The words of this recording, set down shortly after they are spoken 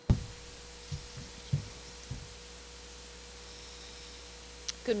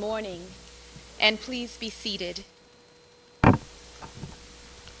Good morning, and please be seated.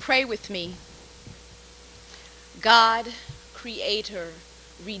 Pray with me. God, Creator,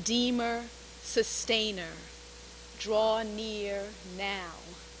 Redeemer, Sustainer, draw near now.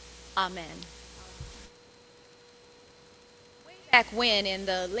 Amen. Way back when, in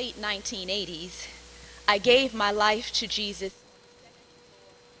the late 1980s, I gave my life to Jesus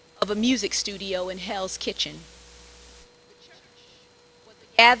of a music studio in Hell's Kitchen.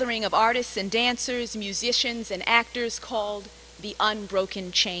 Gathering of artists and dancers, musicians and actors called the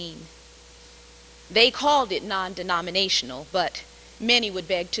Unbroken Chain. They called it non-denominational, but many would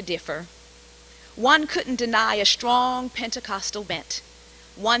beg to differ. One couldn't deny a strong Pentecostal bent,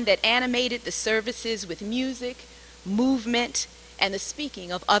 one that animated the services with music, movement, and the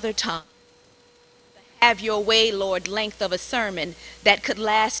speaking of other tongues. Have your way, Lord, length of a sermon that could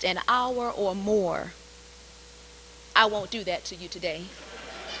last an hour or more. I won't do that to you today.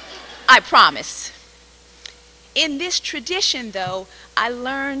 I promise. In this tradition, though, I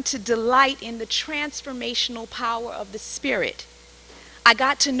learned to delight in the transformational power of the Spirit. I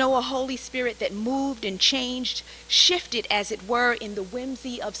got to know a Holy Spirit that moved and changed, shifted, as it were, in the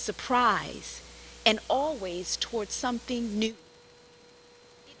whimsy of surprise, and always toward something new.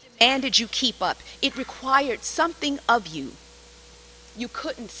 It demanded you keep up. It required something of you. You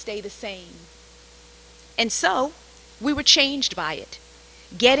couldn't stay the same. And so, we were changed by it.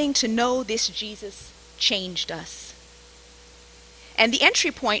 Getting to know this Jesus changed us. And the entry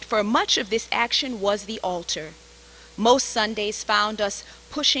point for much of this action was the altar. Most Sundays found us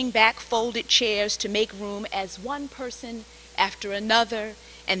pushing back folded chairs to make room as one person after another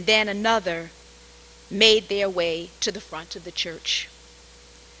and then another made their way to the front of the church.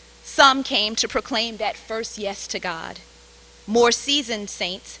 Some came to proclaim that first yes to God. More seasoned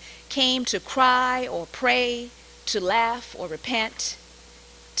saints came to cry or pray, to laugh or repent,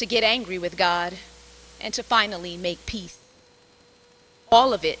 to get angry with God, and to finally make peace.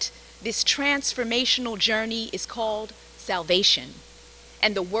 All of it, this transformational journey, is called salvation,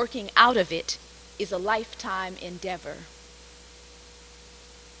 and the working out of it is a lifetime endeavor.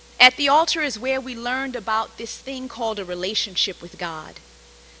 At the altar is where we learned about this thing called a relationship with God.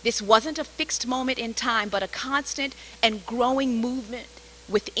 This wasn't a fixed moment in time, but a constant and growing movement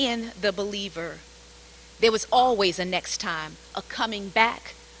within the believer. There was always a next time, a coming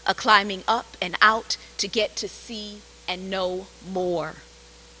back, a climbing up and out to get to see and know more.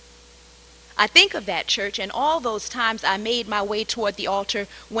 I think of that church and all those times I made my way toward the altar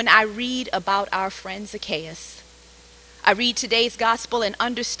when I read about our friend Zacchaeus. I read today's gospel and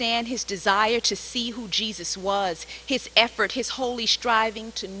understand his desire to see who Jesus was, his effort, his holy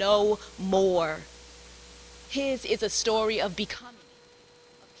striving to know more. His is a story of becoming,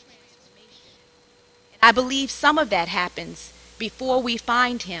 of transformation. And I believe some of that happens before we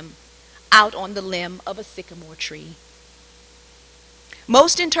find him out on the limb of a sycamore tree.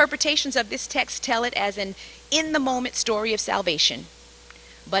 Most interpretations of this text tell it as an in-the-moment story of salvation.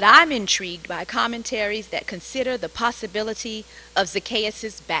 But I'm intrigued by commentaries that consider the possibility of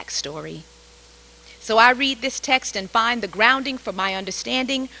Zacchaeus' backstory. So I read this text and find the grounding for my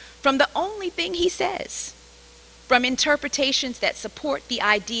understanding from the only thing he says, from interpretations that support the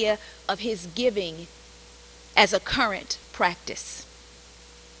idea of his giving as a current practice.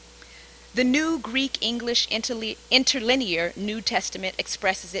 The New Greek English Interlinear New Testament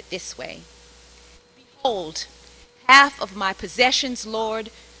expresses it this way: Behold, half of my possessions, Lord,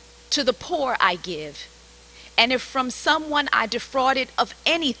 to the poor I give, and if from someone I defrauded of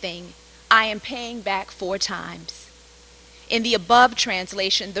anything, I am paying back 4 times. In the above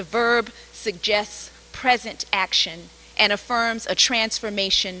translation, the verb suggests present action and affirms a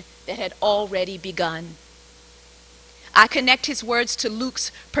transformation that had already begun. I connect his words to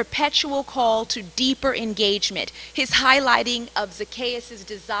Luke's perpetual call to deeper engagement, his highlighting of Zacchaeus'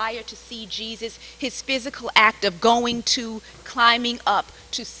 desire to see Jesus, his physical act of going to, climbing up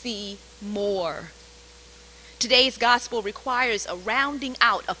to see more. Today's gospel requires a rounding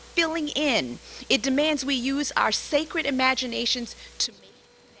out, a filling in. It demands we use our sacred imaginations to make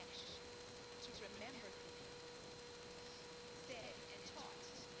connections, to remember things said and taught.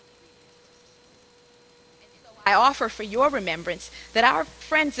 I offer for your remembrance that our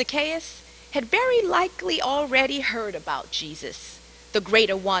friend Zacchaeus had very likely already heard about Jesus, the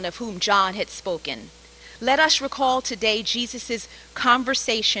greater one of whom John had spoken. Let us recall today Jesus'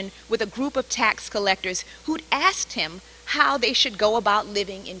 conversation with a group of tax collectors who'd asked him how they should go about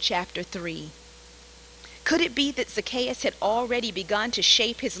living in chapter 3. Could it be that Zacchaeus had already begun to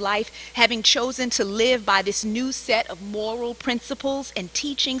shape his life, having chosen to live by this new set of moral principles and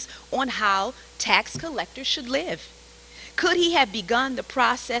teachings on how tax collectors should live? Could he have begun the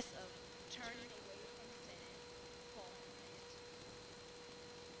process of turning away from sin?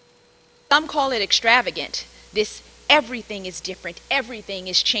 Some call it extravagant. This everything is different, everything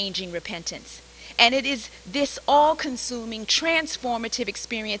is changing repentance. And it is this all-consuming, transformative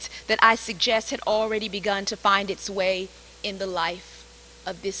experience that I suggest had already begun to find its way in the life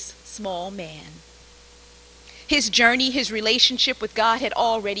of this small man. His journey, his relationship with God had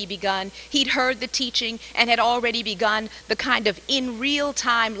already begun. He'd heard the teaching and had already begun the kind of in real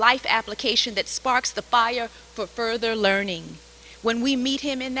time life application that sparks the fire for further learning. When we meet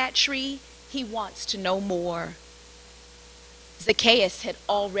him in that tree, he wants to know more. Zacchaeus had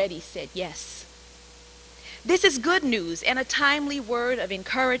already said yes. This is good news and a timely word of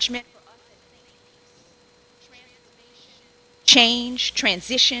encouragement for us at St. Peter's. Change,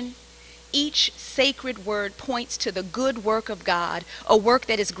 transition. Each sacred word points to the good work of God, a work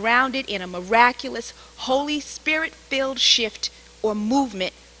that is grounded in a miraculous, Holy Spirit-filled shift or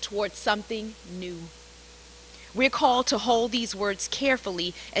movement towards something new. We're called to hold these words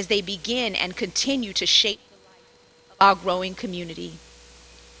carefully as they begin and continue to shape the life of our growing community.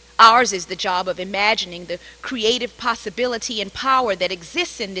 Ours is the job of imagining the creative possibility and power that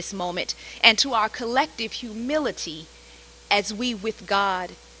exists in this moment, and to our collective humility as we with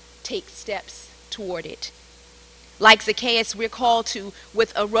God take steps toward it. Like Zacchaeus, we're called to,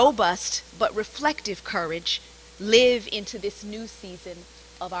 with a robust but reflective courage, live into this new season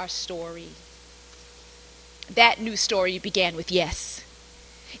of our story. That new story began with yes.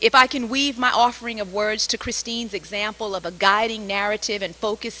 If I can weave my offering of words to Christine's example of a guiding narrative and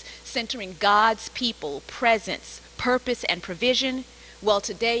focus centering God's people, presence, purpose, and provision, well,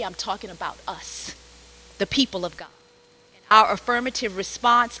 today I'm talking about us, the people of God. Our affirmative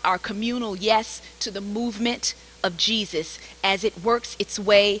response, our communal yes to the movement of Jesus as it works its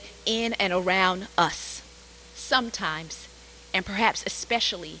way in and around us. Sometimes, and perhaps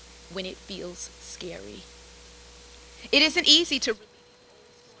especially when it feels scary. It isn't easy to release an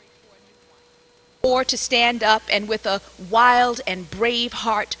old story for a new one, or to stand up and with a wild and brave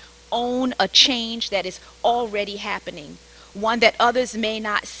heart own a change that is already happening, one that others may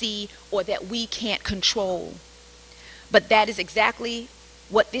not see or that we can't control. But that is exactly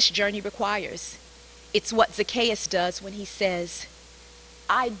what this journey requires. It's what Zacchaeus does when he says,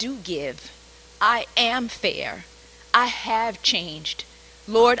 I do give. I am fair. I have changed.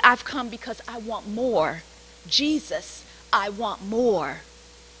 Lord, I've come because I want more. Jesus, I want more.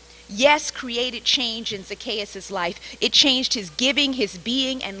 Yes, created change in Zacchaeus' life. It changed his giving, his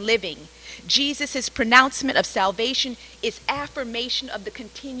being, and living. Jesus' pronouncement of salvation is affirmation of the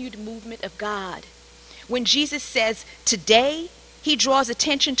continued movement of God. When Jesus says, today, he draws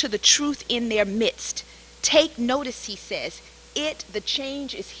attention to the truth in their midst. Take notice, he says, the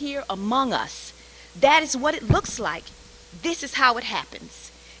change is here among us. That is what it looks like. This is how it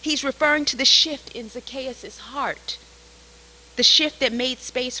happens. He's referring to the shift in Zacchaeus' heart. The shift that made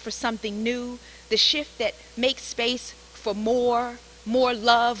space for something new. The shift that makes space for more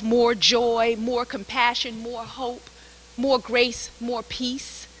love, more joy, more compassion, more hope, more grace, more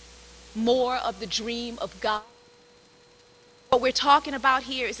peace. More of the dream of God. What we're talking about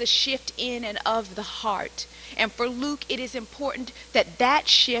here is a shift in and of the heart. And for Luke, it is important that that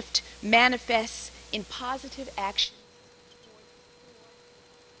shift manifests in positive action.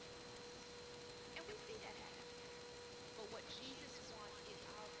 And we see that happen. But what Jesus wants is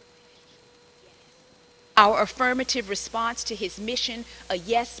our perpetual yes. Our affirmative response to his mission, a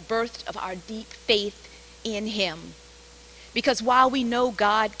yes birthed of our deep faith in him. Because while we know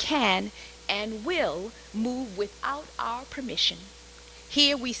God can and will move without our permission,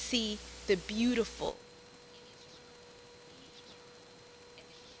 here we see the beautiful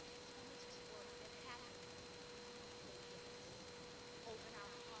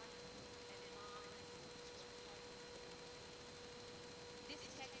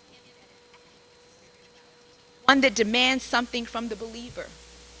one that demands something from the believer.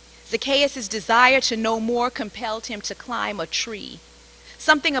 Zacchaeus' desire to know more compelled him to climb a tree.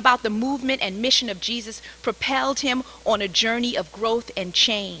 Something about the movement and mission of Jesus propelled him on a journey of growth and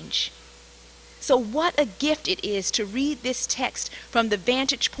change. So what a gift it is to read this text from the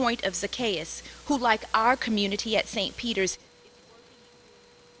vantage point of Zacchaeus, who, like our community at St. Peter's, is working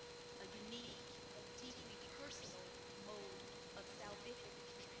through a unique, deeply personal mode of salvific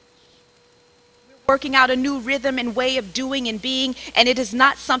change. We're working out a new rhythm and way of doing and being, and it is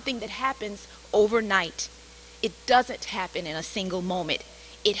not something that happens overnight. It doesn't happen in a single moment.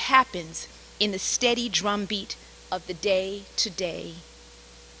 It happens in the steady drumbeat of the day to day.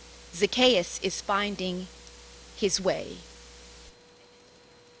 Zacchaeus is finding his way.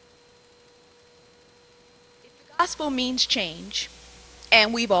 Gospel means change,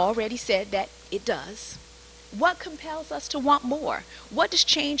 and we've already said that it does. What compels us to want more? What does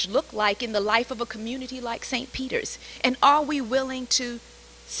change look like in the life of a community like St. Peter's? And are we willing to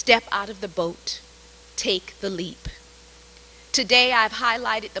step out of the boat, take the leap? Today I've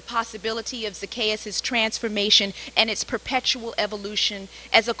highlighted the possibility of Zacchaeus' transformation and its perpetual evolution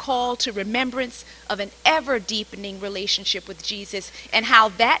as a call to remembrance of an ever-deepening relationship with Jesus, and how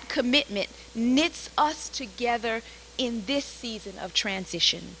that commitment knits us together in this season of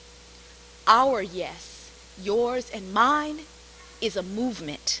transition. Our yes, yours and mine, is a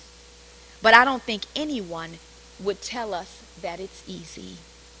movement, but I don't think anyone would tell us that it's easy.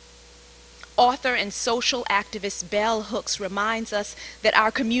 Author and social activist Bell Hooks reminds us that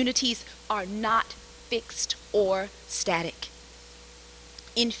our communities are not fixed or static.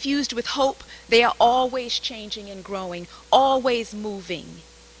 Infused with hope, they are always changing and growing, always moving.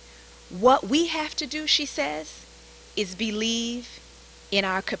 What we have to do, she says, is believe in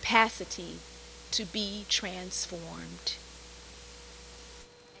our capacity to be transformed.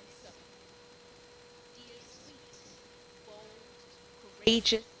 And so, dear sweet, bold,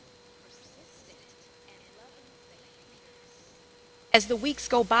 courageous, as the weeks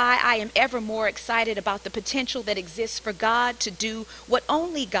go by, I am ever more excited about the potential that exists for God to do what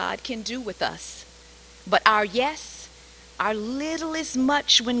only God can do with us. But our yes, our little is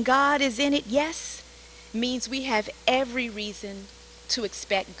much when God is in it, yes, means we have every reason to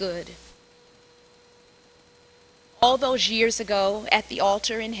expect good. All those years ago at the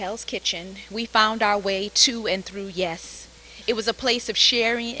altar in Hell's Kitchen, we found our way to and through yes. It was a place of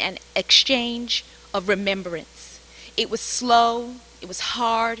sharing and exchange of remembrance. It was slow, it was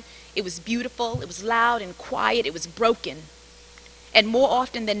hard, it was beautiful, it was loud and quiet, it was broken. And more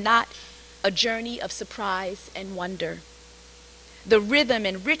often than not, a journey of surprise and wonder. The rhythm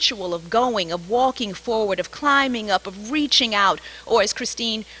and ritual of going, of walking forward, of climbing up, of reaching out, or as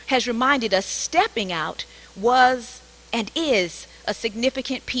Christine has reminded us, stepping out, was and is a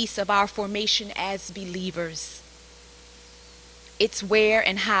significant piece of our formation as believers. It's where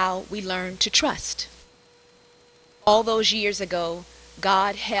and how we learn to trust. All those years ago,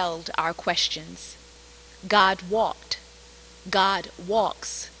 God held our questions. God walked. God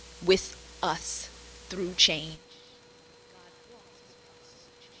walks with us through change.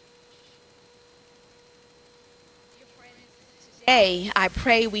 Dear friends, today I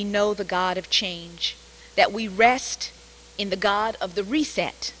pray we know the God of change, that we rest in the God of the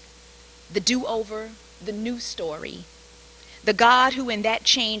reset, the do-over, the new story. The God who in that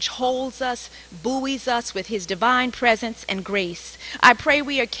change holds us, buoys us with his divine presence and grace. I pray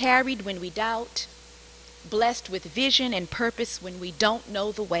we are carried when we doubt, blessed with vision and purpose when we don't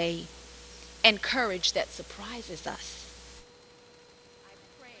know the way, and courage that surprises us. I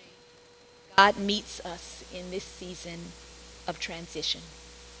pray God meets us in this season of transition.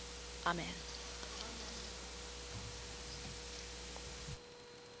 Amen.